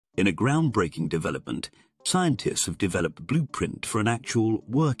In a groundbreaking development, scientists have developed a blueprint for an actual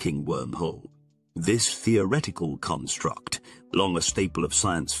working wormhole. This theoretical construct, long a staple of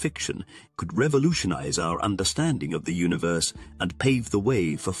science fiction, could revolutionize our understanding of the universe and pave the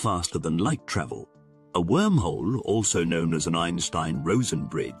way for faster-than-light travel. A wormhole, also known as an Einstein-Rosen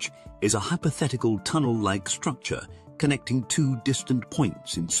bridge, is a hypothetical tunnel-like structure connecting two distant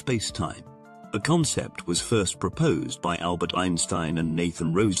points in space-time. The concept was first proposed by Albert Einstein and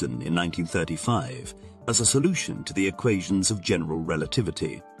Nathan Rosen in 1935 as a solution to the equations of general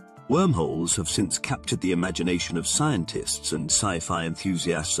relativity. Wormholes have since captured the imagination of scientists and sci-fi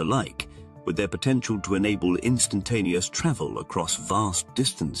enthusiasts alike, with their potential to enable instantaneous travel across vast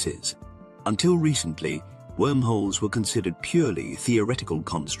distances. Until recently, wormholes were considered purely theoretical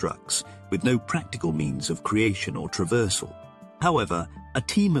constructs, with no practical means of creation or traversal. However, a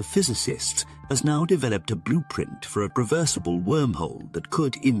team of physicists has now developed a blueprint for a traversable wormhole that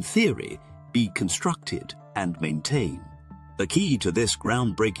could, in theory, be constructed and maintained. The key to this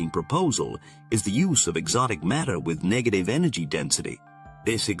groundbreaking proposal is the use of exotic matter with negative energy density.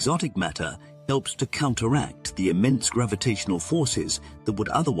 This exotic matter helps to counteract the immense gravitational forces that would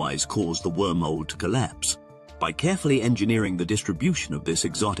otherwise cause the wormhole to collapse. By carefully engineering the distribution of this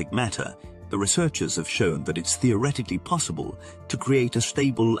exotic matter, the researchers have shown that it's theoretically possible to create a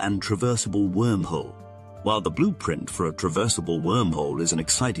stable and traversable wormhole. While the blueprint for a traversable wormhole is an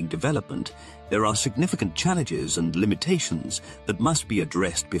exciting development, there are significant challenges and limitations that must be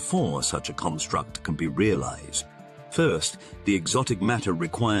addressed before such a construct can be realized. First, the exotic matter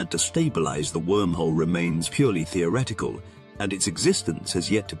required to stabilize the wormhole remains purely theoretical, and its existence has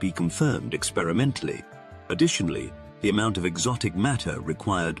yet to be confirmed experimentally. Additionally, the amount of exotic matter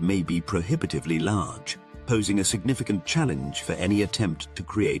required may be prohibitively large, posing a significant challenge for any attempt to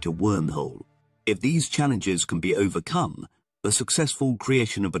create a wormhole. If these challenges can be overcome, the successful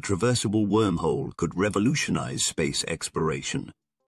creation of a traversable wormhole could revolutionize space exploration.